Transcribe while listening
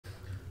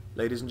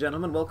Ladies and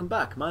gentlemen, welcome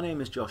back. My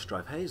name is Josh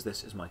Strife Hayes.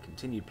 This is my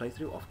continued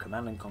playthrough of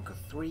Command & Conquer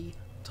 3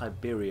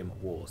 Tiberium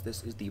Wars.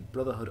 This is the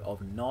Brotherhood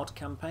of Nod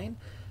campaign.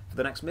 For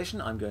the next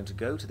mission, I'm going to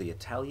go to the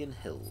Italian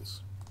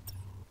hills.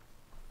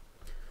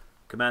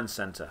 Command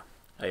Center,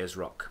 Ayers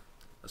Rock,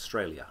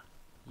 Australia,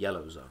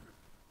 Yellow Zone.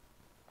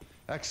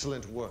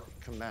 Excellent work,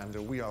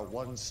 Commander. We are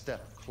one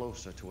step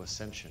closer to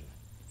ascension.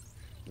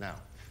 Now,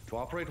 to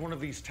operate one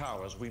of these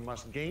towers, we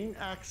must gain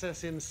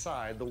access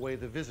inside the way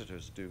the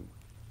visitors do.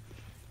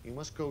 You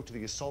must go to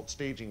the assault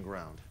staging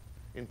ground,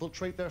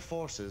 infiltrate their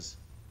forces,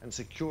 and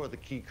secure the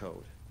key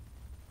code.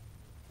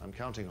 I'm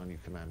counting on you,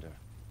 Commander.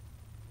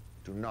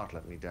 Do not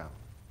let me down.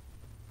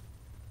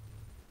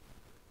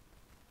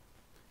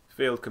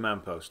 Field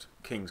Command Post,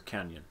 Kings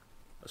Canyon,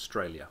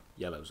 Australia,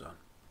 Yellow Zone.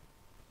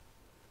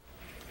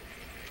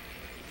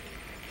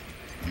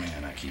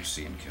 Man, I keep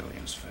seeing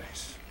Killian's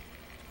face.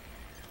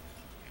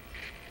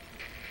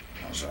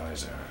 Those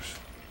eyes are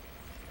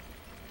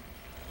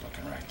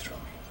looking right through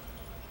me.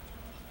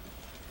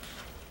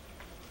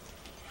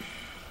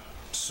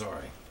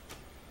 Sorry.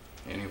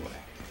 Anyway,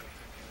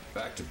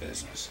 back to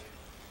business.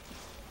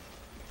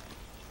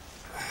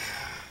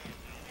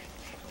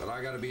 But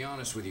I gotta be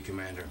honest with you,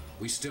 Commander.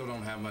 We still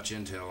don't have much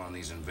intel on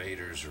these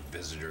invaders or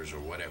visitors or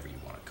whatever you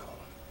want to call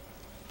them.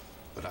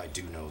 But I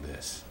do know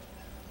this.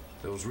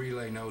 Those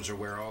relay nodes are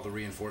where all the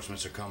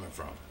reinforcements are coming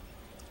from.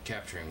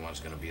 Capturing one's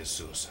gonna be a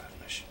suicide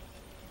mission.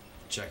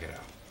 Check it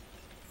out.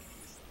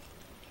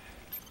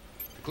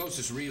 The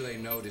closest relay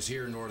node is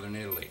here in northern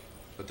Italy.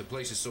 But the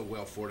place is so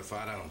well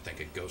fortified, I don't think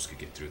a ghost could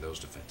get through those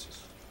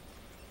defenses.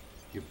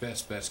 Your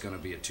best bet's gonna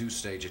be a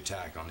two-stage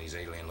attack on these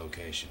alien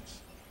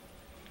locations.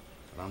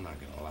 But I'm not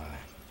gonna lie.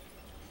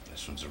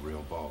 This one's a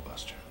real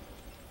ball-buster.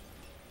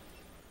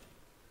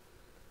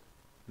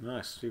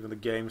 Nice. Even the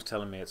game's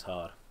telling me it's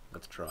hard.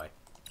 Let's try.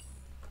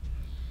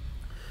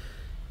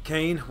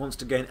 Kane wants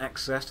to gain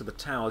access to the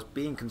towers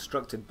being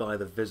constructed by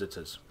the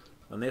visitors.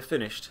 When they're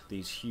finished,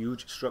 these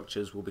huge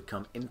structures will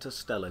become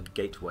interstellar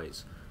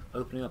gateways,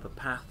 opening up a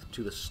path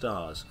to the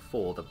stars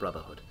for the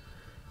Brotherhood.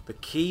 The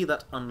key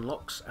that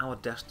unlocks our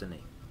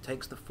destiny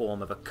takes the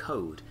form of a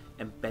code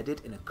embedded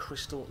in a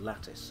crystal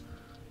lattice,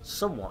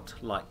 somewhat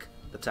like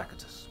the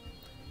Tacitus.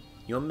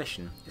 Your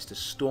mission is to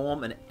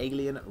storm an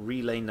alien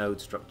relay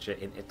node structure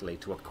in Italy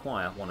to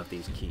acquire one of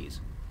these keys.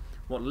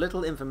 What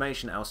little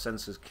information our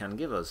sensors can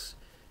give us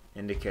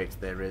indicates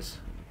there is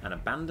an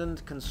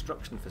abandoned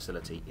construction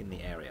facility in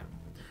the area.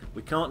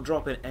 We can't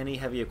drop in any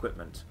heavy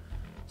equipment,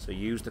 so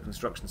use the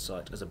construction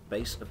site as a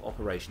base of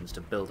operations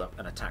to build up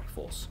an attack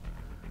force.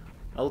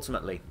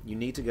 Ultimately, you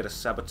need to get a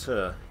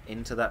saboteur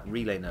into that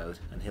relay node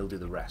and he'll do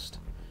the rest.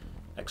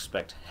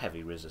 Expect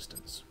heavy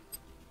resistance.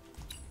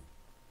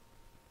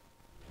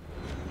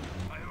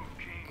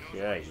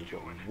 Okay, you've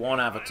got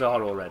one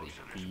avatar already.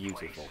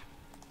 Beautiful.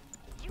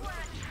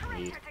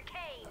 Need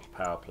a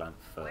power plant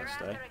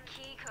first, eh?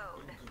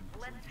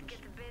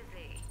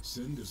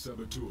 Send a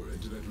saboteur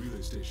into that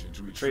relay station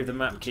to retrieve the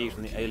map key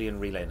from the alien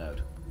relay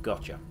node.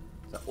 Gotcha.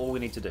 Is that all we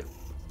need to do?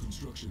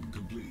 Construction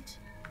complete.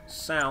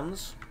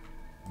 Sounds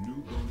new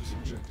bonus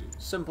objective.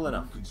 Simple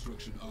enough.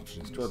 Construction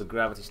options. Destroy the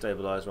gravity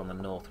stabilizer on the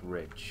north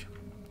ridge.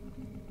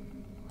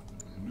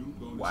 New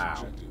bonus wow.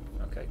 Objective.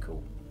 Okay,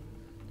 cool.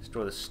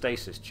 Destroy the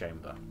stasis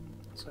chamber.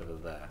 It's over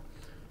there.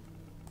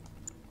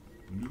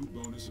 New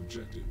bonus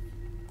objective.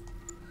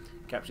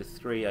 Capture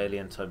 3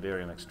 alien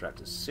Tiberium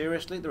extractors.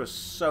 Seriously? There are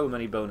so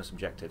many bonus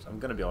objectives. I'm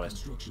going to be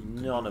honest,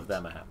 none of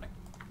them are happening.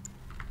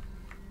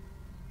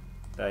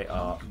 They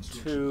are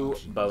too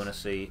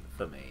bonusy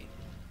for me.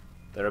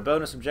 There are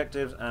bonus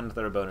objectives and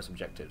there are bonus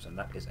objectives, and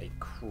that is a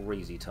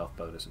crazy tough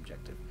bonus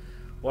objective.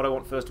 What I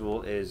want first of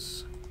all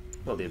is,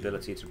 well, the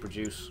ability to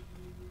produce.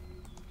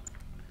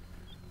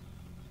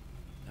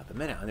 At the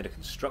minute I need a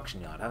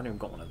construction yard. I haven't even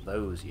got one of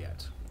those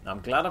yet. Now,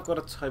 I'm glad I've got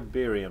a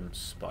Tiberium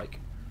spike.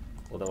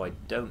 Although I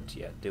don't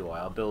yet, do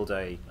I? I'll build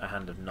a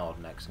Hand of Nod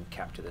next and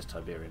capture this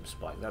Tiberium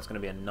spike. That's going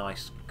to be a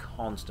nice,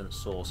 constant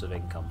source of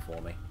income for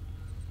me.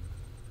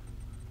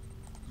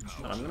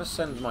 And I'm going to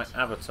send my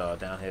avatar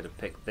down here to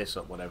pick this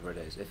up, whatever it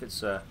is. If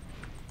it's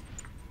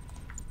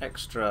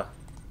extra...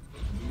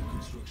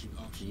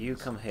 You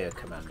come here,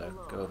 Commando.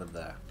 Go over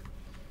there.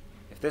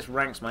 If this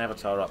ranks my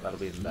avatar up, that'll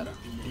be even better.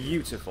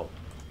 Beautiful.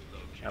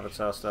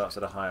 Avatar starts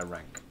at a higher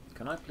rank.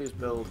 Can I please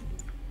build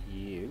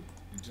you?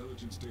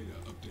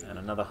 And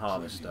another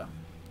harvester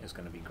is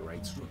going to be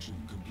great.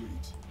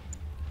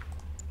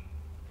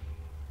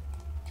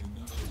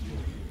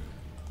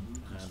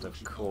 And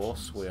of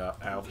course we are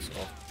out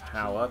of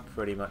power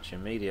pretty much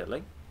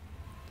immediately.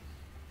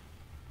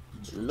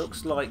 It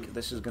looks like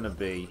this is going to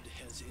be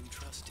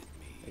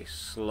a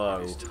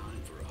slow,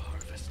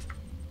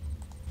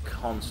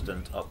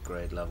 constant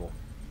upgrade level.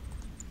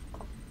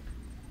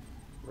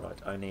 Right,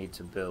 I need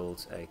to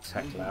build a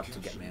tech lab to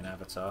get me an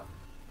avatar.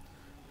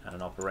 And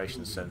an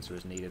operations center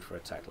is needed for a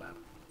tech lab.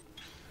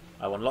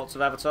 I want lots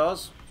of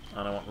avatars,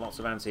 and I want lots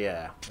of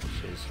anti-air,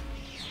 which is...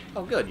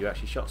 Oh good, you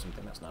actually shot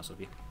something, that's nice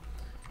of you.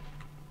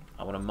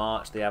 I want to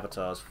march the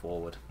avatars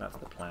forward, that's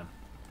the plan.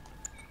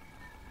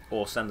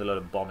 Or send a load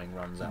of bombing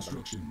runs at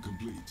them. Construction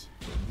complete.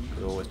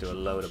 Could always do a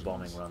load of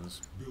bombing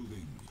runs.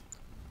 Building.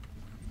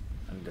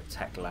 And a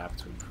tech lab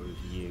to improve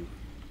you.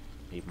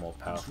 Need more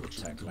powerful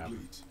tech lab.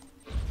 Complete.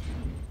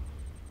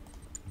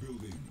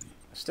 Building.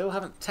 I still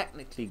haven't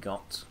technically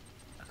got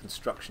a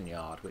construction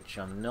yard, which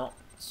I'm not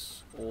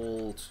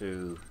all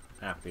too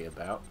happy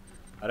about.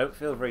 I don't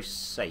feel very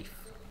safe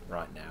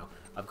right now.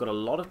 I've got a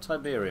lot of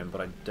Tiberium,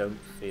 but I don't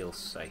feel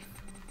safe.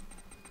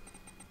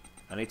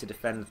 I need to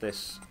defend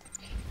this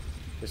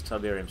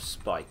Tiberium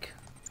spike.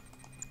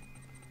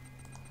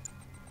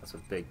 That's a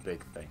big,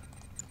 big thing.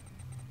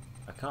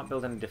 I can't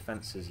build any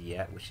defences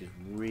yet, which is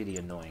really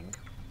annoying.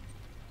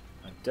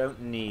 I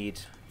don't need...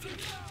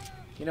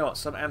 You know what,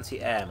 some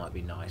anti-air might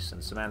be nice,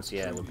 and some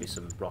anti-air would be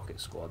some rocket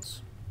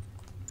squads.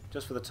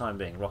 Just for the time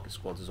being, rocket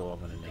squads is all I'm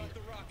going to need.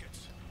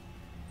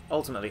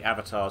 Ultimately,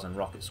 avatars and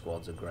rocket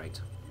squads are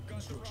great.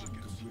 Construction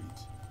complete.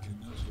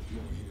 Cannot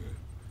deploy here.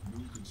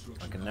 New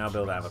construction. I can now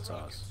build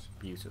avatars.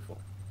 Beautiful.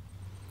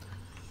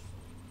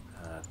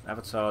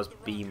 Avatars,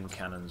 beam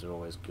cannons are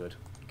always good.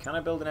 Can I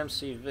build an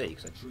MCV?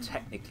 Because I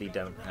technically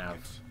don't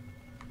have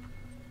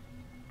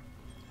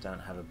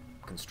a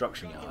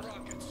construction yard.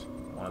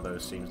 One of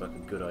those seems like a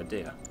good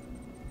idea.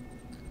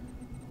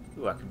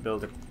 Ooh, I can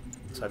build a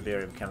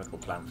Tiberium chemical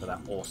plant for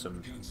that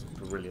awesome,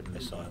 brilliant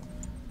missile.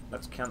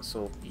 Let's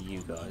cancel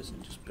you guys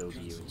and just build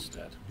you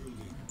instead.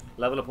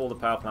 Level up all the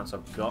power plants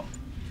I've got.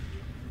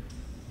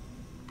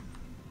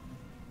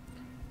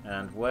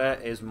 And where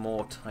is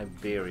more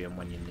Tiberium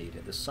when you need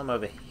it? There's some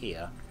over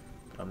here,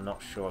 but I'm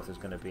not sure if there's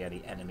going to be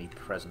any enemy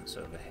presence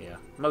over here.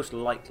 Most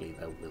likely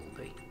there will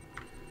be.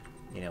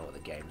 You know what the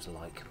game's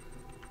like.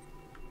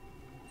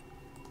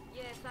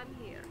 Yes, I'm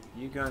here.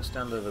 You go and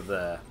stand over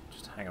there.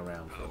 Just hang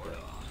around for a bit.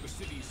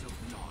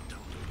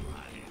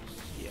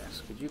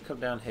 Yes, could you come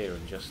down here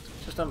and just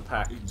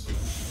unpack?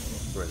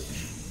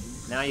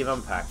 Brilliant. Now you've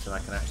unpacked and I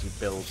can actually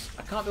build...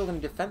 I can't build any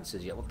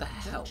defences yet, what the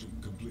hell?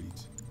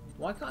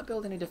 Why can't I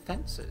build any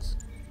defences?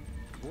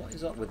 What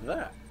is up with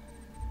that?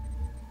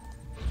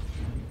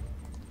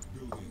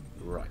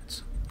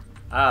 Right.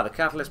 Ah, the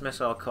catalyst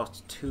missile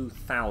costs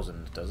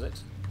 2,000, does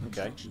it?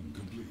 Okay.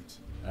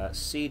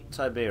 Seed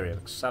Tiberium,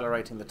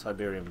 accelerating the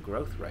Tiberium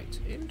growth rate.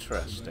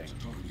 Interesting.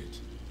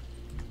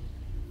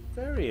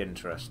 Very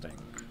interesting.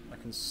 I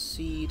can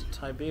seed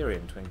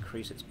Tiberium to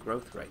increase its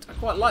growth rate. I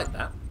quite like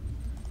that.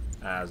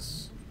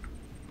 As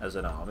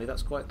an army,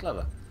 that's quite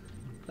clever.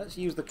 Let's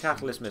use the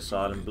catalyst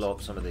missile and blow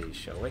up some of these,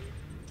 shall we?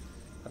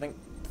 I think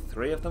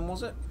 3 of them,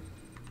 was it?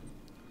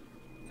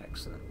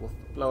 Excellent. We'll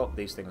blow up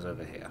these things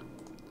over here.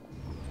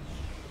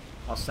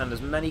 I'll send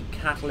as many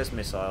catalyst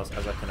missiles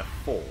as I can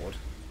afford.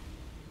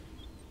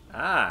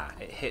 Ah,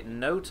 it hit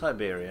no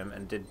Tiberium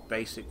and did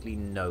basically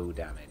no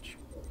damage.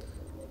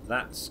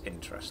 That's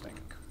interesting.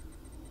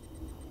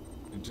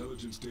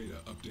 Intelligence data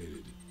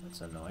updated.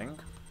 That's annoying.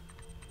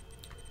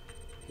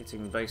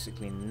 Hitting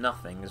basically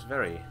nothing is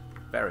very,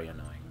 very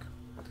annoying.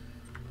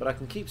 But I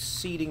can keep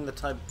seeding the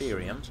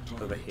Tiberium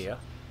over here.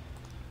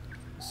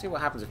 Let's see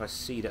what happens if I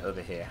seed it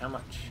over here. How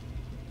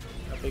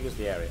big is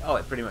the area? Oh,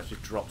 it pretty much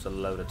just drops a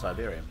load of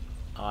Tiberium.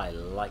 I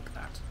like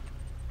that.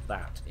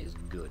 That is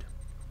good.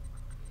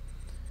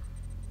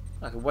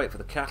 I could wait for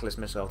the catalyst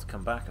missile to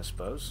come back, I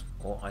suppose.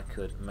 Or I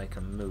could make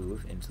a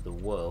move into the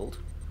world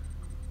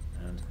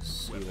and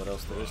see what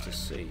else there is to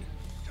see.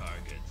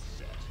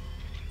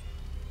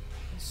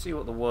 Let's see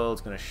what the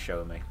world's going to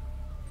show me.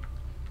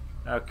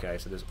 Okay,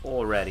 so there's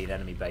already an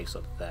enemy base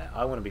up there.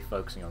 I want to be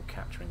focusing on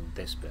capturing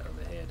this bit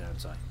over here,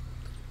 don't I?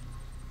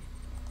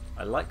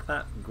 I like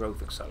that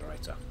growth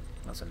accelerator.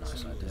 That's a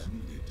nice idea.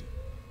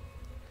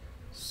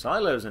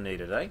 Silos are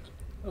needed, eh?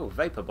 Oh,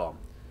 vapor bomb.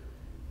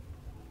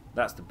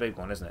 That's the big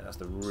one, isn't it? That's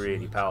the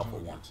really powerful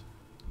one.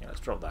 Yeah, let's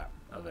drop that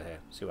over here.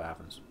 See what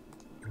happens.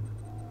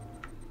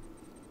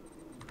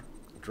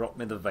 Drop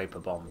me the vapor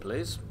bomb,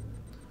 please.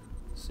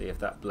 See if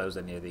that blows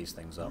any of these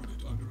things up.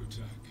 Under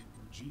attack.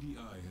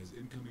 GDI has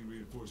incoming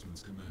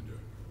reinforcements, Commander.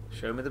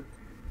 Show me the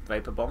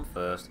vapor bomb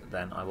first,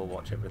 then I will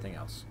watch everything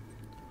else.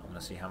 I want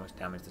to see how much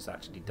damage this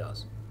actually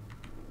does.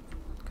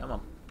 Come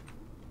on.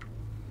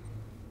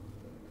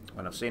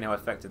 When I've seen how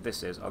effective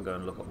this is, I'll go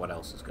and look at what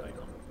else is going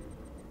on.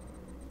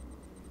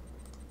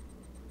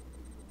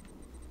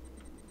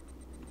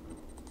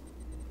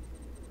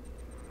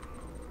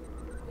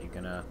 Are you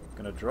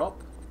gonna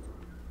drop?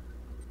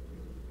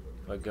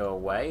 If I go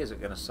away, is it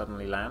gonna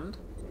suddenly land?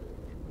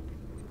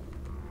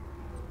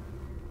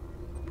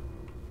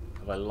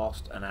 Have I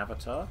lost an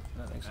avatar? I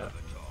don't think so.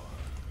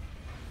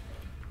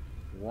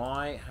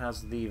 Why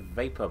has the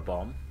vapor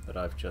bomb that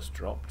I've just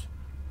dropped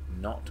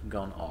not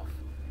gone off?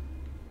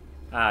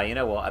 Ah, you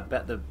know what? I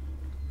bet the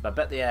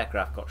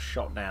aircraft got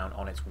shot down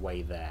on its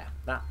way there.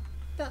 That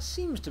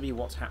seems to be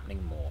what's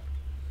happening more.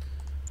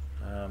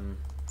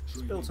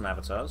 Let's build some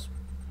avatars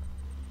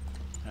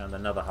and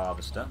another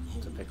harvester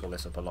to pick all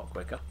this up a lot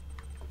quicker.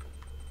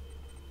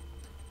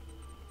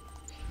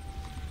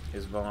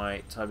 Is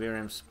my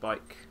Tiberium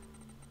spike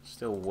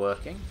still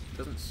working?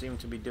 Doesn't seem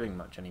to be doing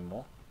much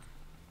anymore.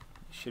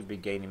 It should be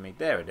gaining me.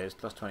 There it is,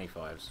 plus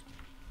 25s.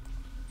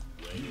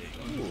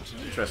 Ooh,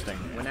 interesting.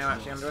 We're now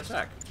actually under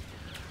attack.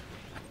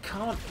 I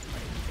can't...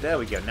 There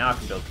we go. Now I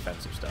can build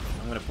defensive stuff.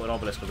 I'm going to put an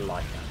obelisk of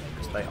light down there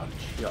because they are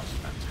just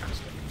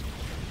fantastic.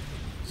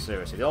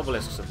 Seriously, the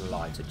obelisks of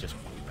light are just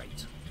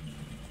great.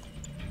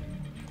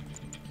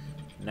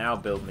 Now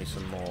build me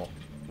some more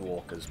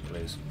walkers,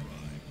 please.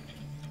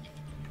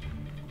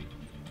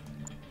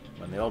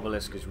 When the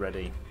obelisk is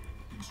ready,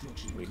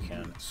 we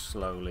can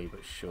slowly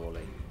but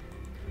surely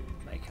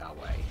make our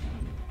way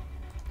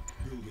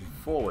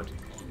forward.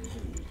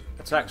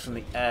 Attacks from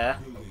the air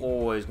are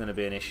always going to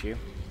be an issue.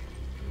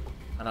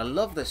 And I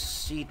love this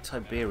seed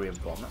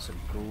Tiberium bomb. That's a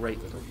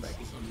great little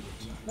thing.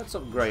 Let's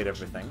upgrade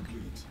everything.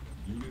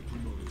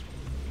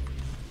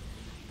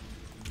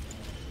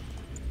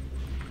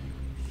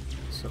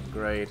 Let's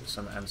upgrade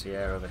some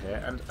anti-air over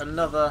here. And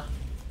another...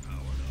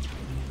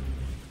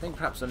 I think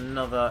perhaps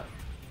another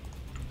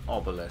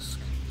obelisk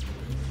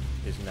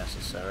is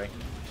necessary.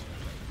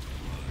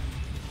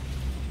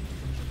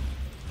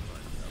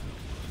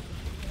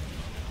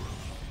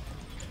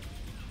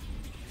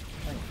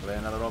 Thankfully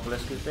another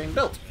obelisk is being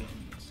built.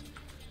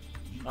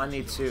 I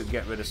need to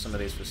get rid of some of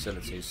these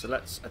facilities, so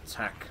let's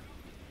attack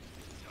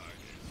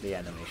the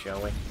enemy,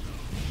 shall we?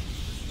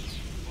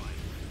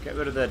 Get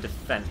rid of their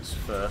defense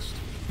first.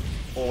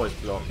 Always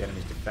blow up the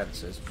enemy's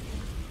defenses,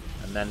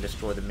 and then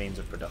destroy the means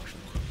of production.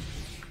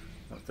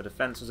 Once the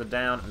defenses are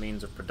down,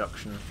 means of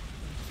production.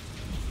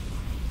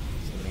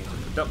 The means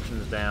of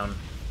production is down,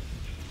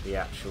 the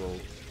actual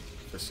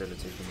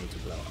facilities we need to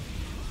blow up.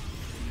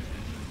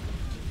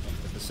 Once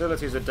the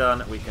facilities are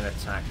done, we can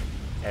attack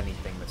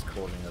anything that's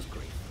causing us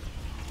grief.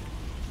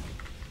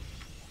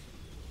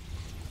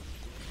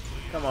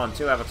 Come on,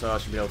 2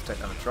 avatars should be able to take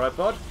down the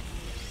tripod.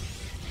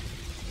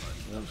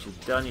 Once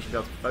you've done, you should be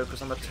able to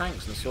focus on the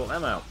tanks and sort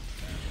them out.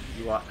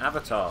 You are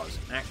avatars.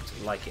 Act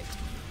like it.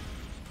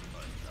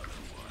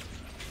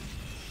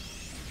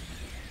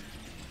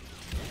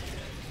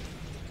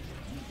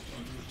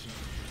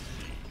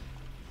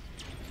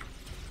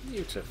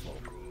 Beautiful.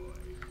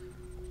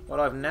 What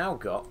I've now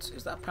got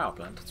is that power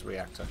plant. It's a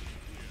reactor.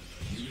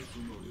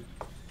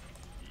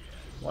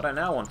 What I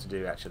now want to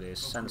do, actually, is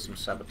send some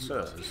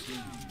saboteurs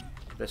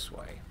this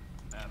way.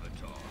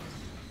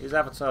 These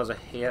avatars are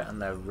here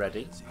and they're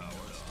ready.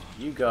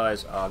 You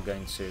guys are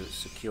going to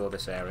secure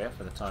this area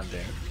for the time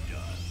being.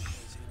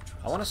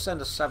 I want to send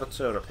a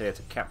saboteur up here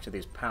to capture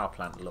these power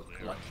plant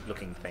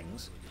looking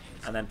things,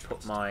 and then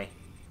put my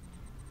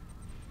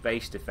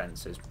base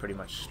defenses pretty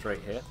much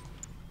straight here.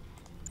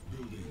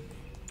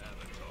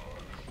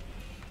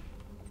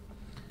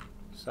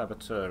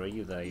 Saboteur, are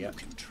you there yet?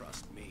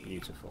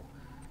 Beautiful.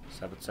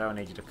 Saboteur, I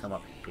need you to come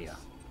up here.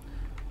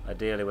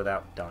 Ideally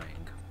without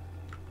dying.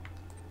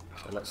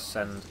 So let's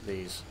send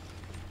these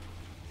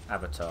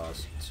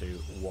avatars to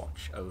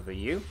watch over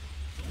you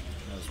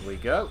as we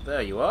go.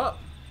 There you are.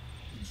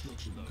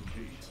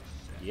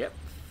 Yep,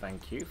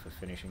 thank you for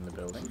finishing the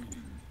building.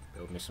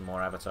 Build me some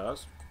more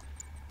avatars.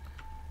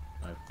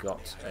 I've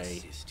got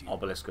a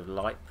obelisk of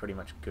light pretty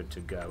much good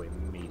to go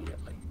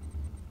immediately.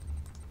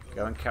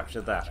 Go and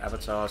capture that.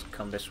 Avatars,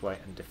 come this way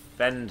and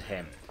defend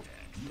him.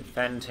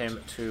 Defend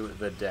him to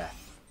the death.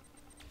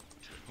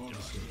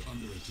 Harvester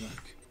under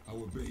attack.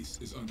 Our base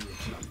is under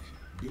attack.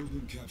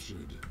 Building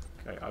captured.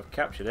 Okay, I've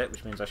captured it,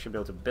 which means I should be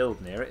able to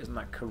build near it. Isn't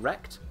that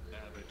correct?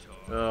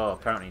 Oh,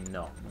 apparently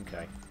not.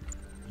 Okay.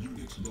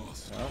 Unit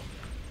lost. Well,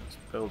 let's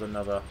build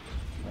another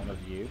one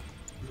of you.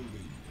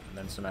 And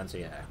then some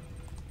anti-air.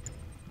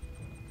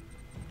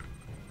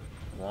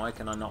 Why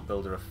can I not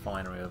build a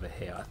refinery over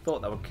here? I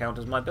thought that would count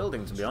as my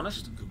building, to be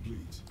honest.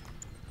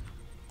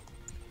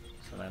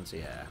 Some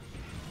anti-air.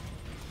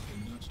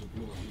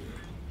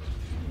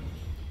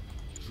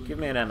 Give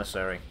me an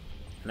emissary.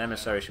 An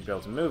emissary should be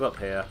able to move up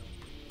here.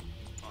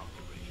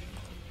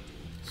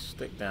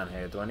 Stick down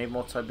here. Do I need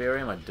more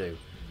Tiberium? I do.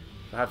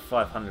 If I had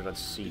 500, I'd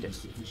seed it.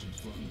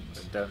 I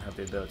don't have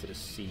the ability to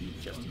seed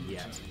just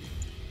yet.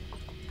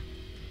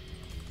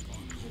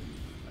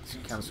 Let's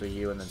cancel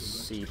you and then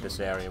seed this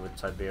area with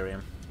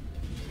Tiberium.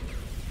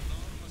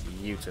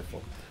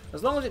 Beautiful.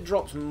 As long as it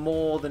drops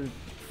more than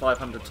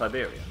 500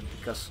 Tiberium,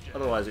 because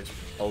otherwise it's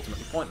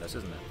ultimately pointless,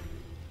 isn't it?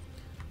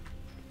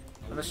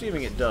 I'm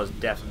assuming it does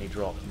definitely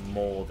drop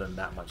more than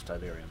that much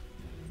Tiberium.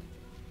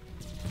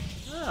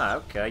 Ah,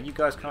 okay, you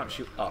guys can't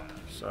shoot up,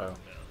 so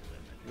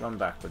run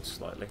backwards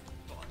slightly.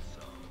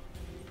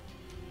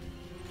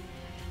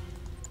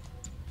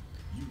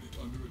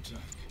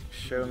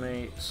 Show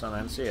me some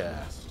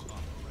anti-air.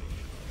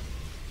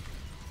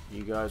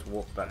 You guys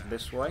walk back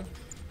this way.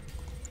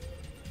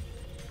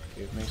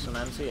 Give me some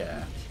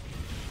anti-air.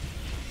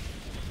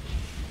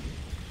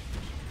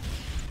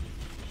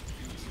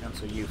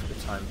 Cancel you for the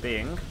time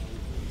being.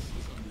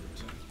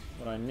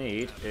 What I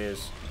need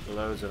is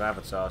loads of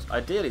avatars.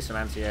 Ideally some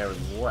anti-air as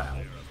well.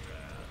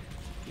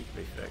 Need to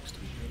be fixed.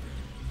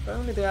 If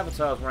only the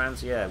avatars were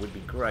anti-air would be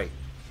great.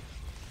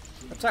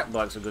 Attack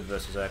bikes are good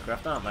versus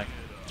aircraft, aren't they?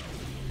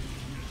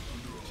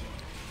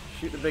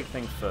 Shoot the big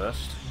thing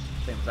first.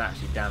 I think it's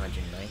actually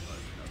damaging me.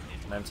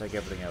 And then take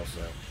everything else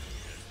out.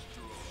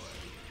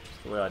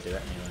 That's the way I do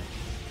it anyway.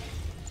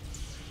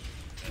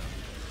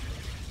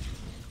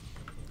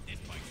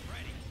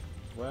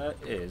 Where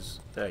is...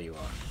 There you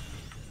are.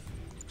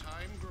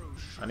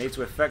 I need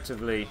to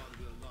effectively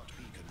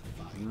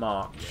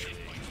march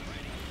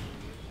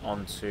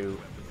onto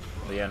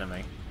the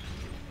enemy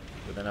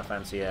with enough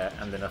anti-air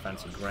and enough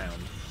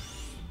anti-ground.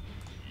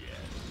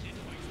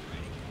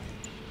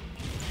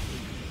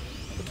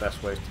 The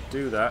best ways to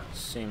do that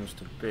seems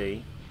to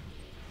be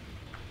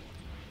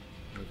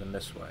moving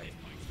this way.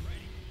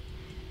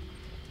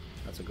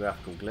 That's a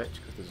graphical glitch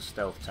because there's a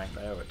stealth tank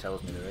there, or it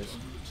tells me there is.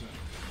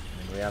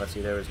 In reality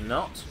there is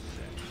not.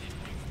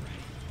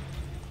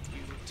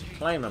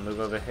 Claimer, move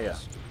over here.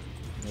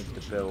 Need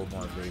to build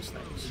one of these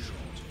things.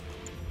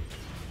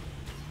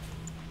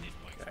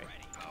 Okay.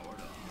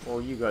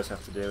 All you guys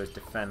have to do is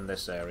defend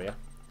this area.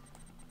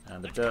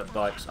 And the dirt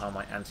bikes are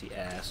my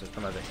anti-air, so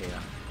come over here.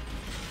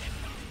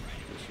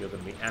 Because you're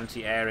going to be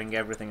anti-airing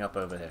everything up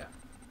over here.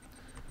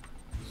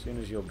 As soon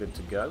as you're good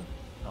to go,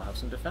 I'll have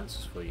some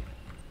defences for you.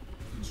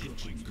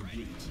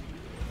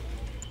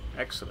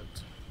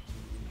 Excellent.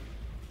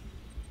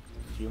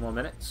 A few more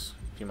minutes,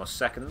 a few more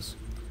seconds,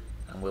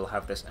 and we'll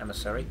have this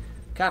emissary.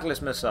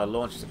 Catalyst missile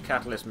launches a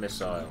catalyst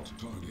missile.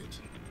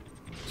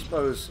 I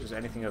suppose, is there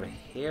anything over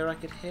here I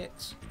could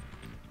hit?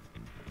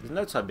 There's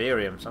no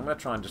Tiberium, so I'm going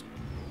to try and just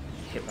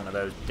hit one of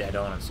those dead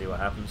on and see what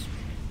happens.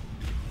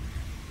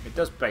 It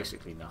does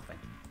basically nothing.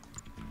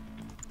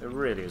 There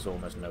really is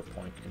almost no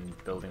point in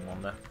building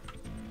one there.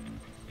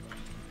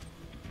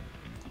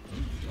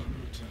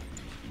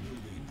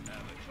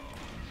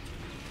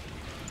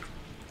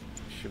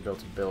 Should be able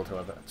to build,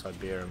 however, a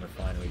Tiberium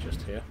refinery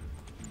just here.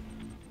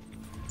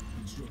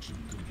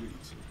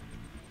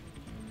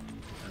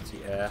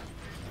 Anti-air.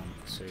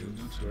 1, 2,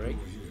 3.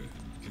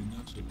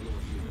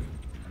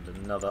 And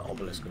another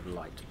obelisk of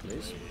light,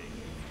 please.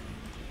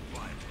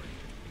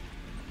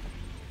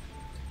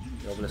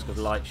 The obelisk of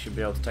light should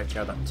be able to take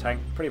care of that tank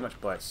pretty much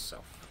by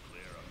itself.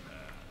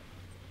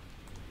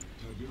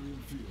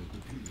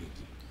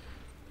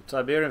 The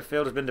Tiberium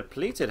field has been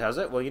depleted, has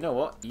it? Well, you know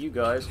what? You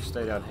guys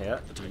stay down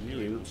here.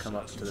 You come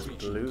up to this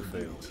blue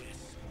field.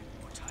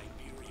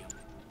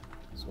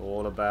 It's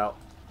all about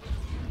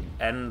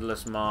the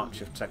endless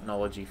march of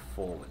technology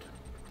forward.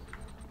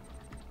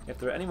 If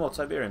there are any more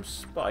Tiberium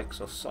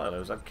spikes or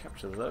silos, I'd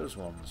capture those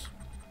ones.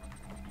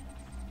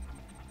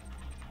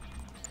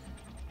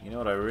 You know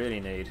what I really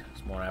need?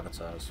 Is more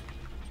avatars.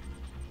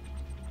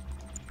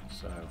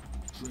 So,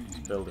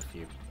 let's build a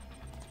few.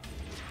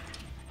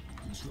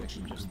 Stick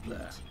them just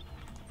there.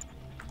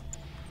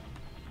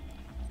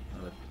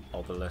 Another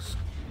obelisk.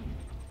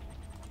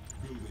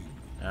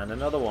 And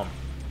another one.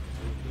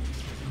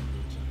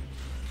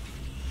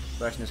 The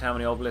question is, how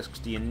many obelisks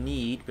do you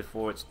need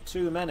before it's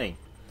too many?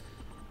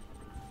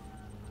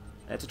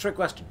 It's a trick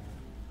question.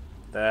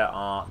 There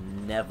are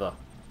never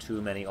too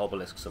many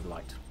obelisks of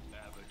light.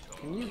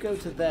 Can you go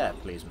to there,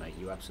 please, mate,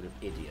 you absolute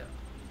idiot?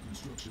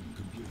 Construction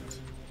complete.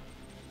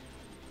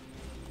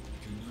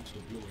 Cannot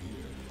deploy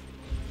here.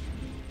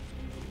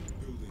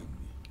 Building.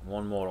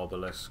 One more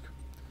obelisk.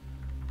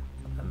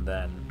 And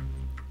then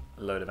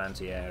a load of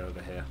anti-air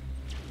over here.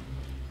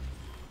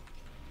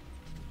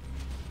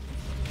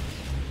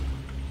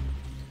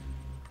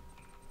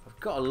 I've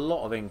got a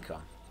lot of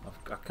income.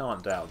 I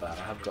can't doubt that.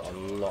 I have got a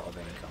lot of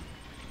income.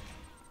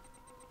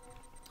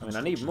 I mean,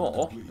 I need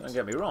more, don't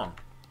get me wrong.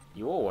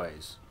 You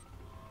always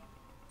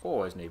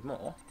need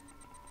more.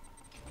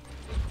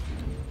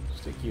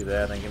 Stick you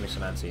there, then give me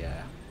some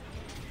anti-air.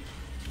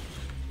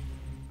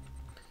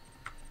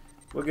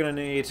 We're going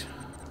to need...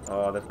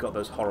 Oh, they've got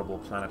those horrible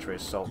planetary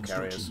assault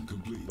carriers.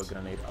 We're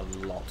going to need a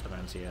lot of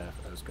anti-air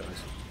for those guys.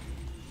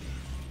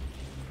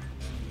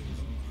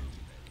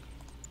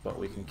 But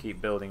we can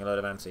keep building a load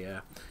of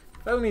anti-air.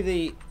 If only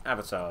the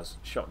avatars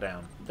shot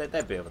down.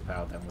 They'd be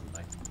overpowered then, wouldn't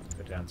they?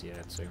 Go to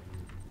anti-air too.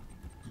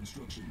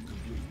 Construction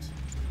complete.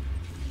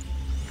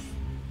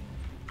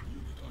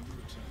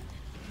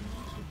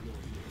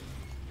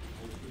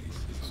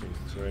 2,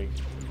 3.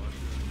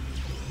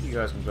 You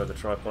guys can blow the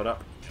tripod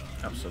up.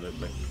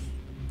 Absolutely.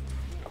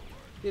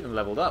 Even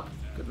leveled up.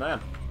 Good man.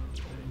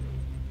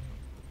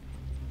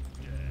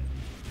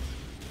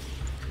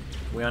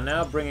 We are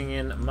now bringing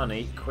in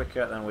money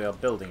quicker than we are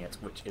building it,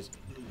 which is...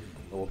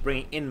 Well, we're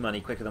bringing in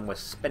money quicker than we're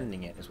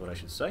spending it, is what I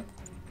should say.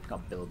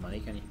 Can't build money,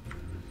 can you?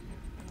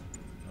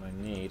 What I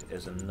need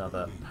is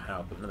another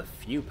power plant, another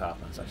few power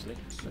plants, actually.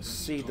 Let's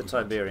seed the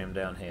Tiberium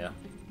down here.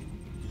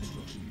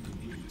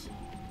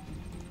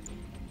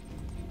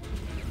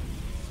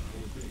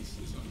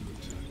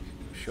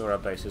 I'm sure our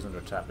base is under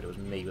attack, but it was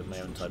me with my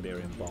own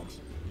Tiberium bomb,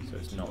 so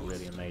it's not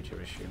really a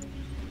major issue.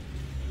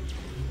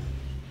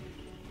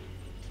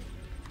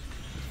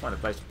 Let's find a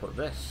place to put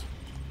this.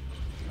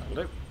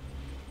 That'll do.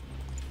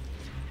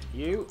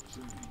 You,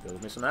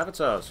 build me some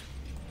avatars.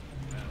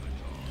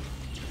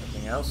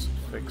 Anything else?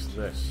 Fix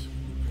this.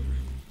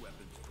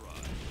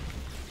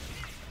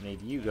 I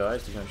need you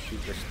guys to go and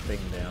shoot this thing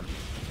down.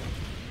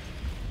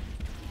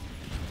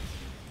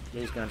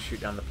 Please go and shoot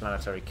down the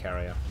planetary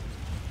carrier.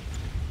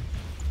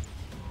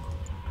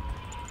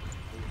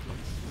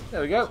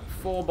 There we go.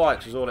 4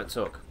 bikes was all it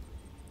took.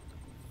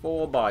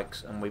 4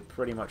 bikes and we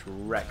pretty much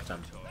wrecked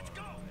them.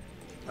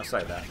 I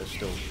say that, there's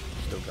still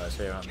guys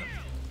here, aren't there?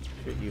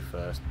 Shoot you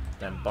first,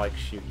 then bikes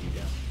shoot you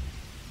down.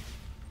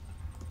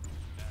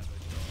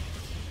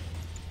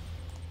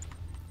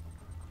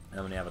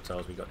 How many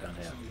avatars we got down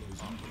here?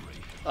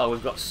 Oh,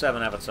 we've got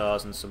 7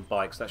 avatars and some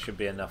bikes. That should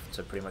be enough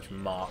to pretty much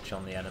march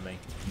on the enemy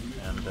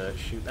and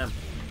shoot them.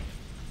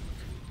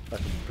 If I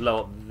can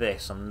blow up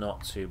this, I'm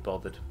not too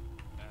bothered.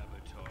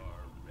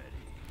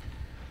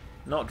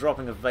 Not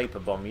dropping a vapor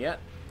bomb yet.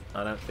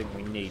 I don't think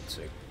we need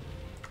to.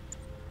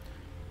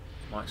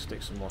 Might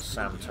stick some more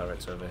SAM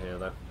turrets over here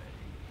though.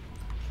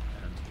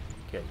 And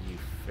get you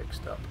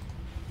fixed up.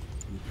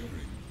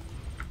 Repairing.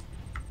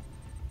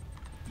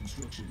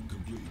 Construction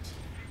complete.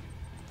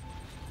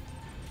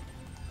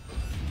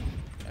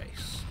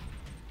 Ace.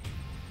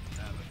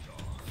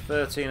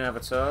 13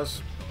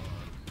 avatars.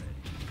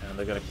 And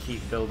they're going to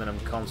keep building them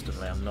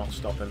constantly. I'm not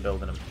stopping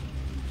building them.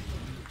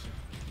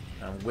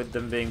 And with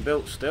them being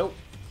built still,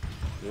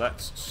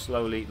 let's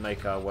slowly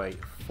make our way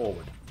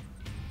forward.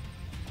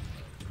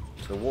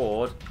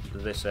 Toward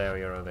this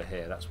area over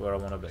here. That's where I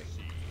want to be. If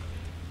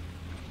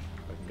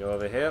I can go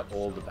over here,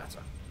 all the better.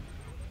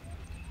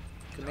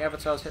 Can the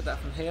avatars hit that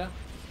from here?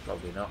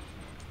 Probably not.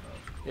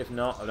 If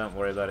not, I don't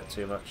worry about it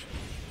too much.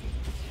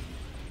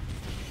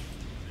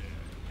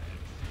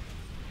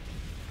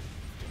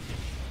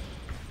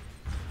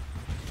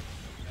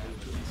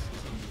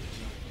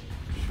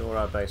 Sure,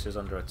 our base is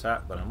under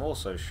attack, but I'm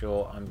also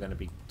sure I'm going to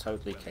be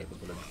totally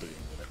capable of dealing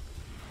with it.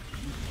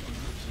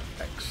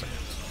 Excellent.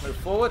 Move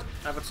forward.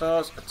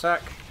 Avatars,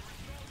 attack.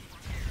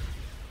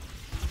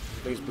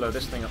 Please blow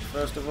this thing up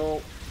first of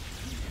all.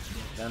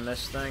 Then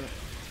this thing.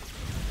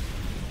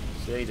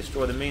 See,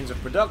 destroy the means of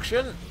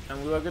production,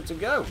 and we are good to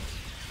go.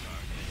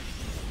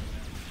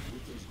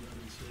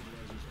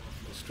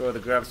 Destroy the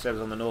grav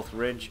stabilizers on the North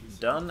Ridge.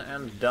 Done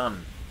and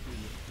done.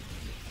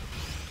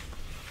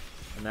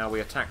 And now we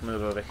attack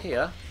move over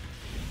here.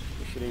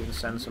 We should even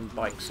send some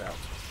bikes out.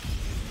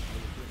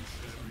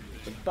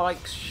 The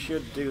bikes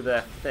should do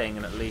their thing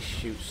and at least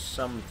shoot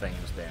some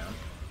things down.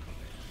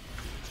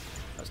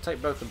 Let's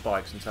take both the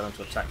bikes and tell them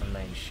to attack the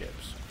main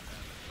ships.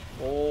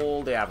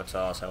 All the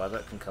avatars,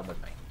 however, can come with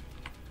me.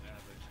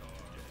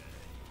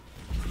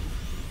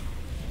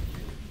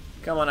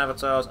 Come on,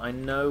 avatars. I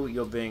know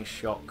you're being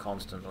shot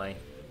constantly.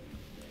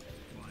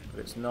 But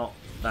it's not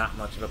that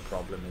much of a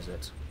problem, is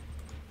it?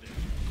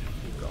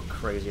 You've got a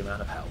crazy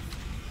amount of health.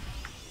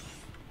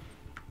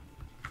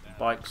 The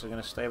bikes are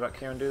going to stay back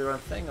here and do their own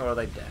thing, or are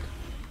they dead?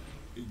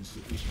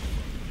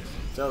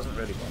 Doesn't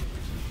really bother.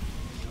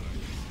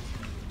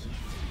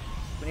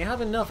 When you have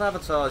enough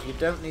avatars, you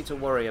don't need to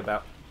worry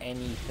about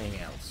anything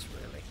else,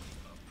 really.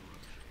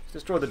 Let's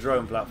destroy the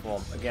drone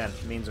platform. Again,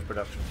 means of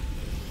production.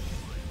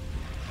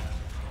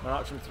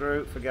 March them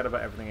through, forget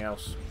about everything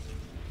else.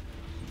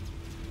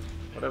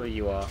 Whatever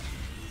you are.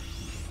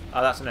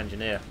 Oh, that's an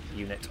engineer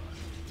unit.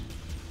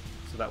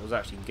 So that was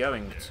actually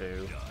going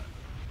to...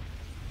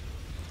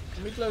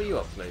 Can we blow you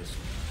up, please?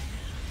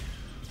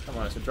 Come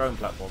on, it's a drone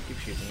platform. Keep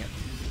shooting it.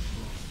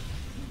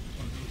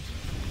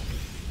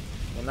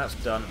 When that's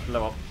done,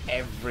 blow up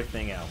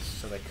everything else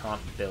so they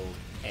can't build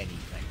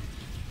anything.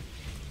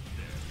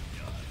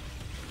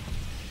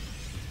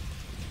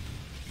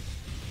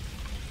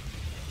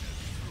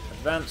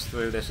 Advance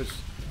through this.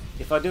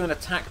 If I do an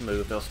attack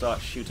move, they'll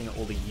start shooting at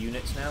all the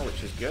units now,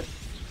 which is good.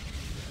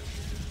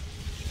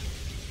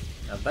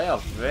 Now, they are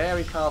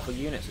very powerful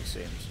units, it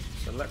seems.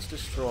 So let's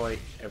destroy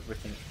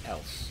everything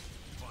else,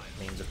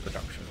 means of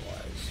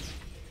production-wise.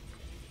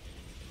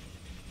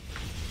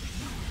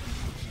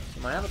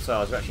 So my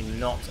avatars are actually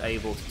not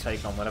able to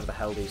take on whatever the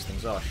hell these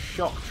things are.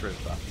 Shock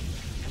Trooper.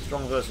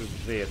 Strong versus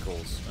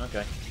vehicles.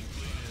 Okay.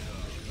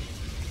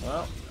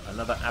 Well,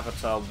 another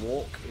avatar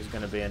walk is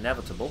going to be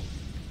inevitable,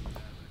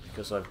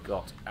 because I've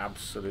got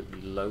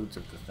absolutely loads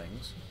of the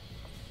things.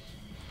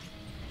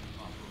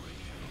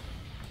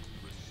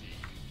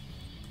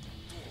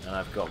 And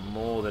I've got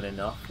more than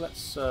enough.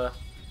 Let's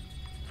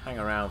hang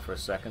around for a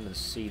second and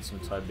seed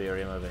some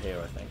Tiberium over here,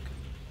 I think.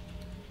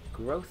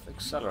 Growth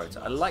Accelerator.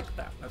 I like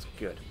that. That's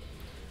good.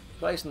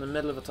 Placed in the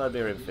middle of a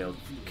Tiberium field.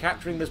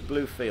 Capturing this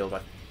blue field,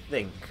 I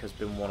think, has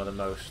been one of the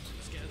most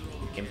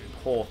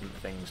important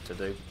things to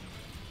do.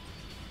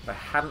 If I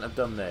hadn't have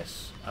done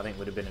this, I think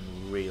we'd have been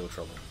in real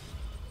trouble.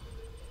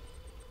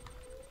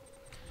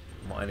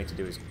 And what I need to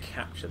do is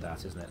capture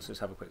that, isn't it? So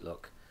let's have a quick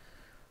look.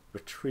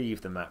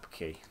 Retrieve the map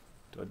key.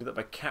 Do I do that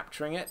by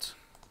capturing it?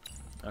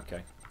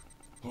 Okay.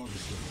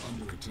 Harvester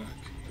under attack.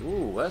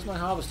 Ooh, where's my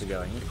harvester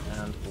going?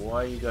 And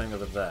why are you going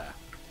over there?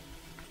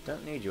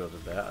 Don't need you over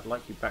there. I'd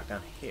like you back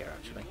down here,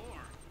 actually.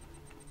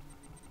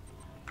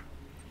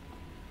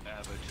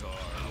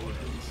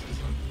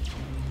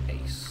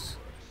 Ace.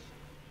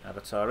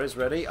 Avatar is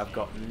ready. I've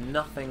got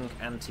nothing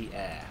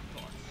anti-air.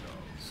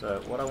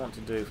 So what I want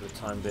to do for the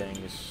time being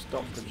is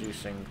stop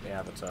producing the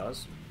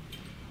avatars.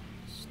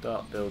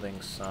 Start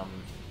building some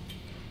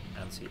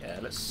anti-air.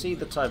 Let's seed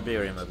the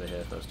Tiberium over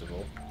here first of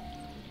all.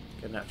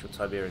 Get an actual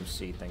Tiberium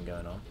seed thing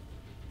going on.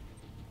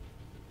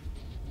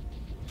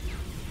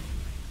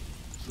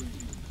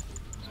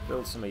 Let's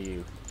build some of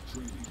you.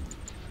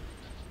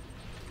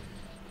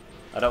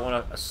 I don't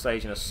want to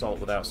stage an assault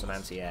without some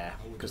anti-air,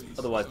 because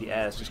otherwise the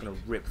air is just going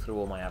to rip through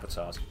all my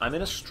avatars. I'm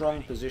in a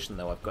strong position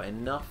though. I've got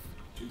enough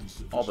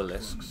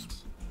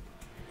obelisks,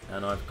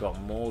 and I've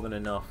got more than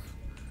enough,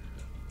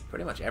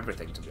 pretty much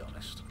everything to be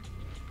honest,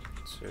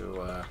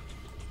 to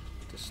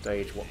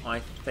stage what I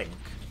think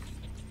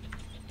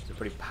is a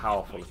pretty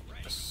powerful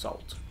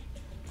assault.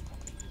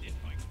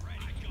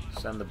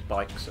 Send the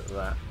bikes at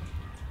that.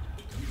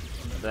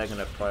 They're going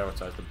to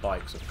prioritise the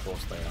bikes, of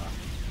course they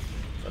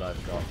are, that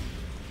I've got.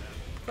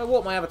 If I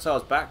walk my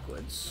avatars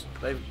backwards,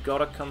 they've got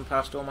to come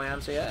past all my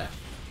anti-air.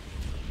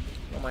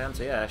 All my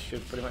anti-air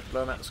should pretty much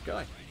blow them out the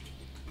sky,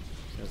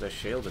 as soon as their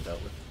shields are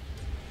dealt with.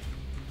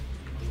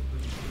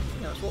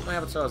 Yeah, let's walk my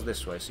avatars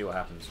this way, see what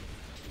happens.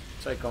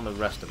 Take on the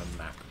rest of the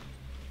map.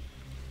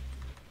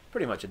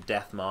 Pretty much a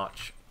death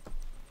march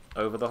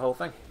over the whole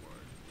thing.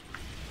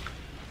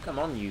 Come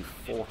on, you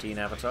 14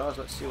 avatars,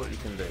 let's see what you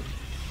can do.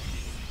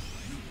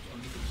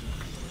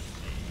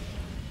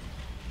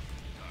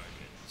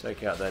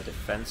 Take out their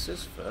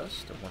defences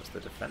first, and once the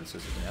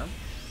defences are down,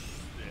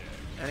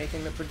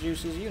 anything that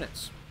produces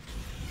units.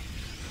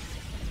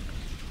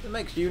 If it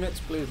makes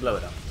units, please blow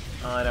it up.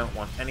 I don't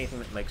want anything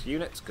that makes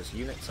units, because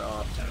units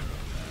are terrible.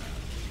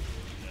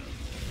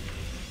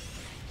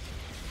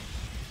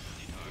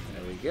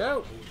 There we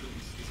go.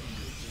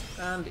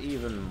 And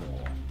even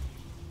more.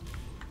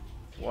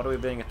 What are we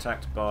being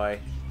attacked by,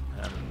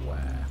 and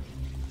where?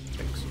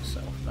 Fix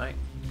yourself, mate.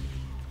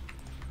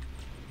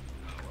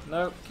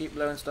 No, keep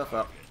blowing stuff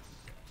up.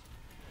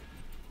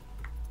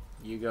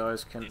 You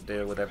guys can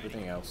deal with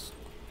everything else.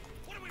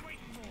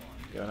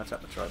 Go and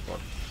attack the tripod.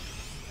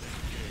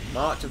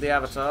 March of the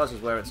avatars is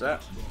where it's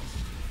at.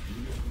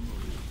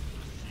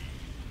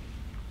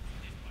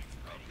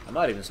 I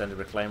might even send a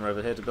reclaimer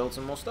over here to build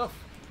some more stuff.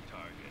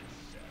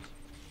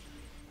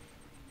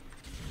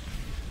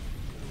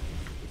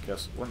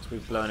 Because once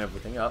we've blown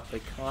everything up, they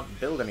can't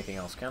build anything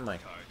else, can they?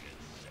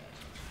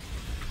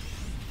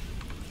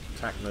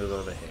 Attack move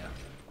over here.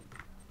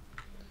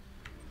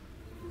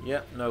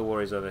 Yep, no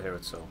worries over here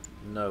at all.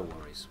 No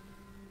worries.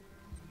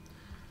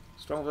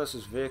 Strong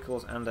versus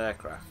vehicles and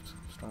aircraft.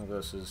 Strong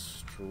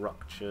versus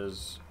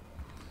structures.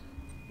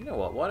 You know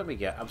what? Why don't we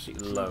get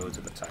absolutely loads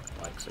of attack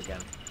bikes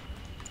again?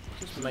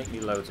 Just make me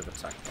loads of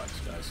attack bikes,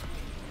 guys.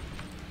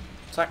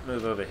 Attack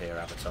move over here,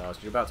 avatars.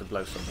 You're about to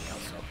blow something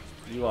else up.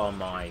 You are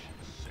my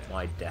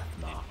death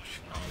march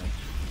army.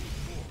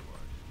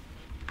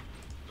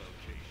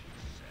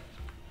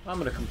 I'm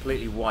going to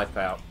completely wipe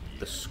out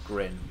the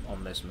scrin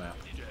on this map.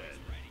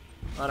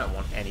 I don't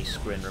want any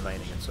scrin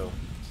remaining at all.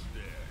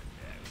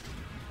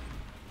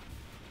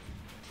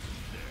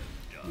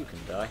 You can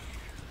die.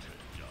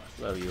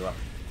 Blow you up.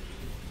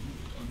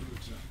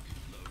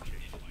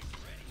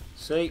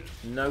 See?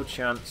 No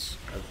chance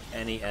of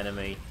any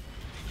enemy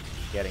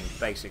getting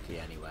basically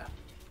anywhere.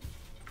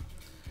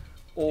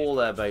 All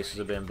their bases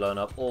are being blown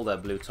up, all their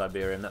blue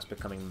TIBERIUM, that's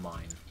becoming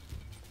mine.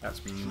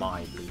 That's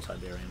my blue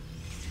TIBERIUM.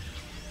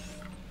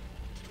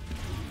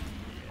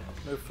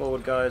 Move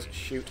forward, guys,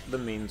 shoot the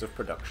means of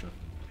production.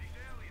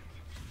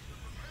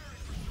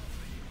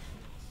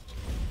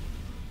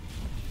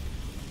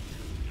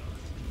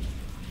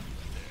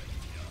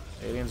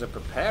 Aliens are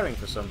preparing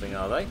for something,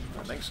 are they? I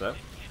don't think so.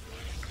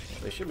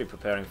 What they should be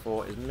preparing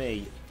for is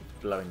me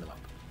blowing them up.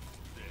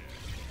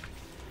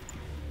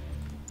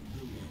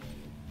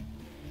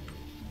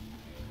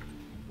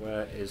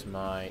 Where is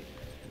my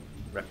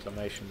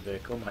reclamation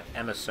vehicle? My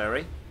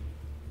emissary.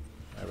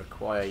 I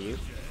require you,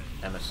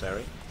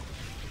 emissary.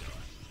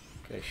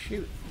 Okay,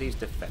 shoot these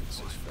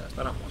defences first.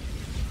 I don't want you.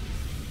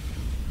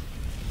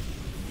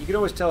 You can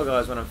always tell,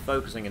 guys, when I'm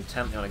focusing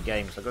intently on a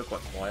game, because I go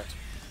quite quiet,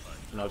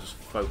 and I'll just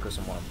focus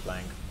on what I'm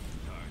playing.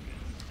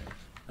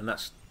 And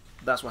that's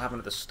what happened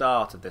at the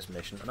start of this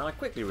mission, and I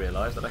quickly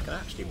realised that I can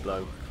actually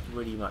blow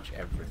pretty much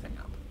everything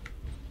up.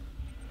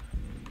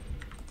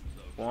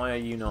 Why are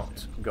you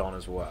not gone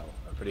as well?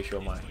 I'm pretty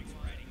sure my...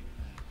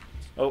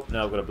 Oh,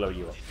 no, I've got to blow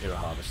you up. You're a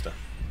harvester.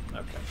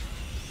 Okay.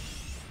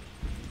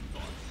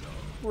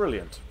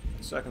 Brilliant.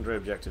 Secondary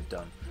objective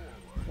done.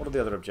 What are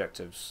the other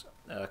objectives?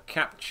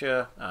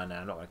 Capture... no, I'm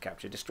not going to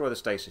capture. Destroy the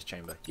stasis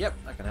chamber. Yep,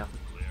 that can happen.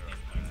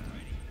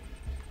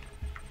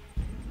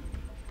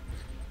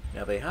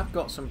 Now, they have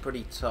got some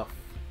pretty tough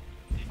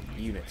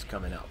units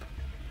coming up.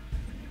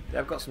 They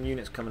have got some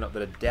units coming up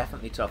that are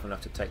definitely tough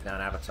enough to take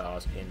down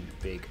avatars in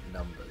big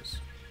numbers.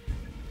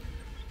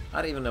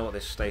 I don't even know what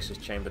this stasis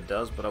chamber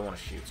does, but I want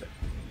to shoot it.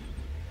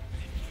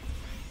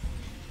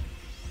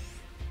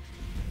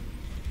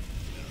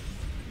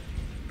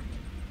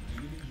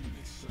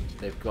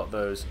 They've got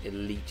those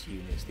elite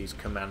units, these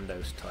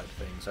commandos type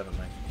things, haven't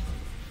they?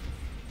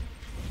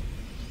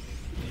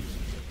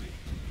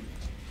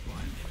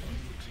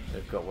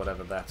 They've got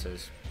whatever that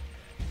is.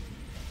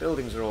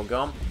 Buildings are all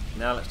gone.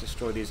 Now let's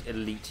destroy these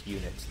elite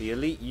units. The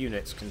elite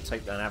units can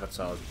take down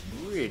avatars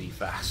really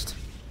fast.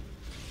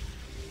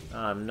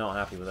 I'm not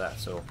happy with that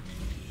at all.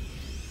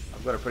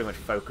 I've got to pretty much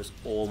focus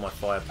all my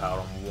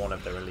firepower on one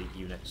of their elite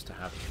units to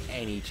have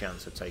any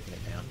chance of taking it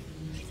down.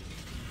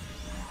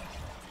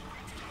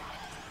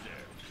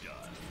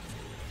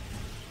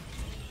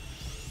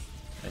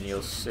 And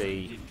you'll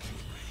see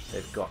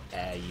they've got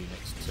air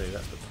units too,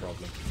 that's the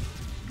problem.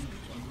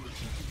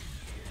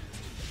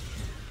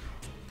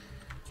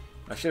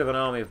 I should have an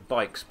army of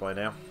bikes by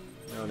now.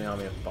 No, the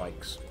army of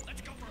bikes.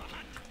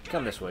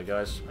 Come this way,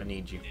 guys. I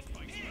need you.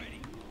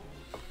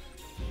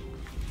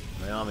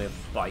 My army of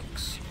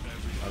bikes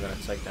are going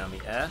to take down the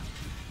air.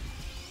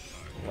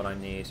 What I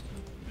need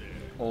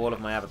all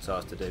of my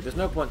avatars to do. There's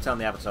no point telling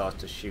the avatars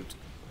to shoot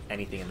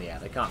anything in the air.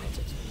 They can't hit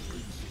it.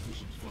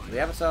 So the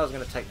avatars are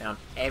going to take down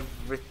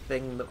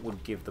everything that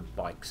would give the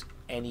bikes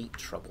any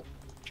trouble.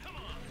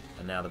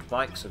 And now the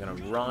bikes are going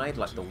to ride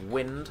like the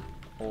wind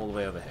all the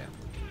way over here.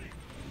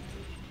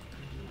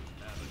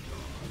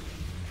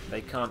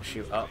 They can't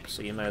shoot up,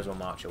 so you may as well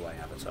march away,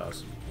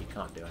 avatars. You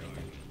can't do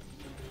anything.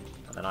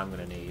 And then I'm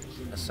going to need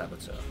a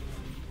saboteur.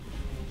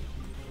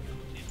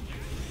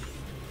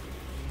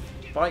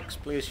 Bikes,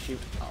 please shoot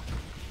up.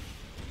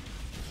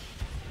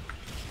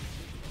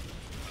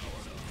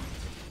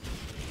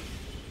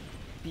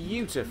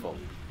 Beautiful.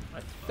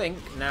 I think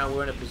now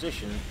we're in a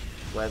position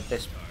where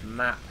this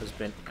map has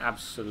been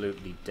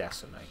absolutely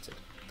decimated.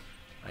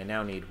 I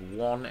now need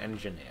one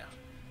engineer.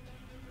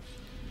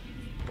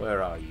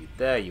 Where are you?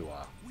 There you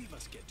are.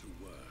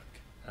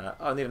 Oh,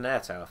 I need an air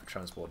tower for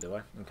transport, do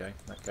I? Okay, in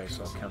that case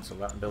I'll cancel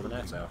that and build an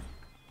air tower.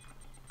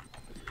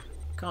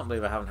 Can't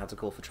believe I haven't had to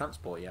call for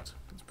transport yet.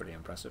 That's pretty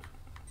impressive.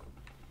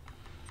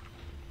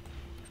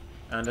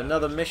 And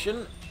another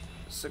mission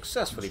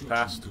successfully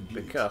passed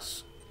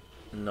because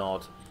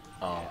Nod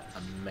are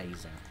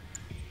amazing.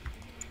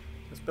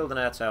 Let's build an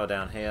air tower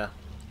down here.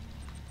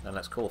 Then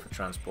let's call for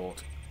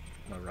transport.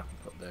 Where I can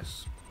put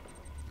this.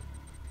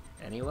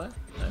 Anywhere?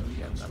 There we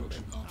go, that'll do.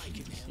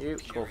 You,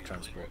 call for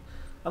transport.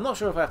 I'm not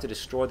sure if I have to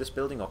destroy this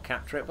building or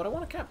capture it, but I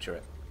want to capture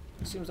it.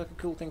 It seems like a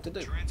cool thing to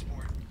do.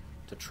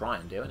 To try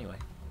and do, anyway.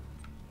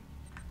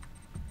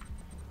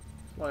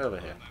 Fly over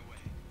here.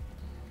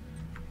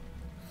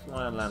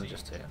 Fly and land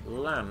just here.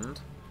 Land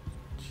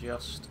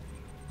just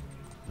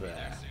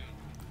there.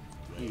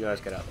 You guys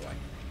get out of the way.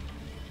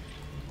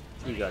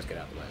 You guys get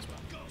out of the way as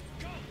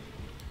well.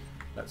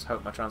 Let's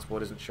hope my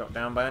transport isn't shot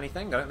down by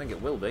anything. I don't think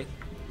it will be.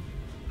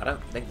 I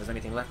don't think there's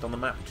anything left on the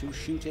map to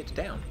shoot it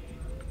down.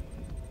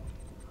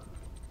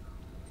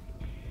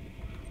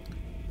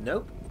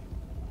 Nope.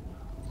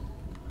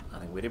 I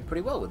think we did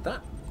pretty well with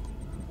that.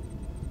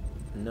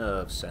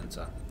 Nerve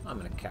center. I'm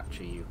going to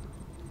capture you.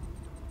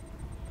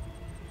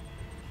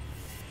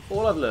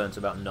 All I've learnt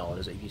about Nod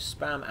is that if you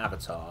spam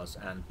avatars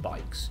and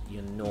bikes,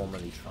 you're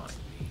normally fine.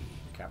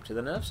 Capture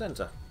the nerve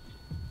center.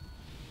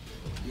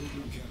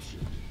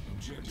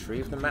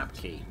 Retrieve the map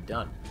key.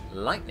 Done.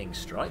 Lightning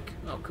strike.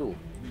 Oh, cool.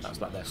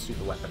 That's like their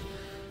super weapon.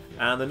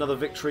 And another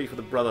victory for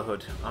the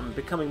Brotherhood. I'm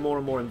becoming more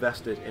and more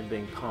invested in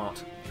being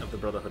part of the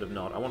Brotherhood of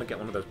Nod. I want to get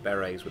one of those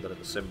berets with a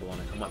little symbol on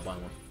it. I might buy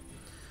one.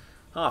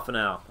 Half an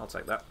hour. I'll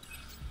take that.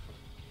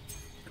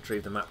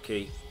 Retrieve the map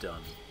key.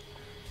 Done.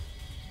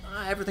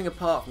 Everything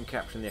apart from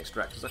capturing the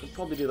extractors. I could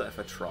probably do that if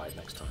I tried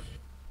next time.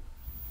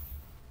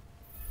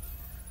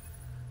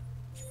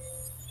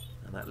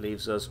 And that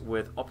leaves us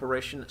with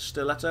Operation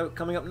Stiletto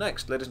coming up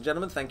next. Ladies and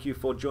gentlemen, thank you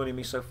for joining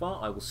me so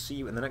far. I will see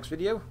you in the next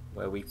video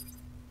where we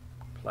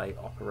play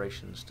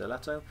Operation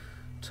Stiletto.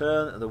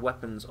 Turn the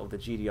weapons of the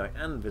GDI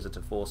and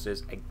visitor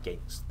forces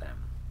against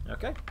them.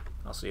 Okay,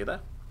 I'll see you there.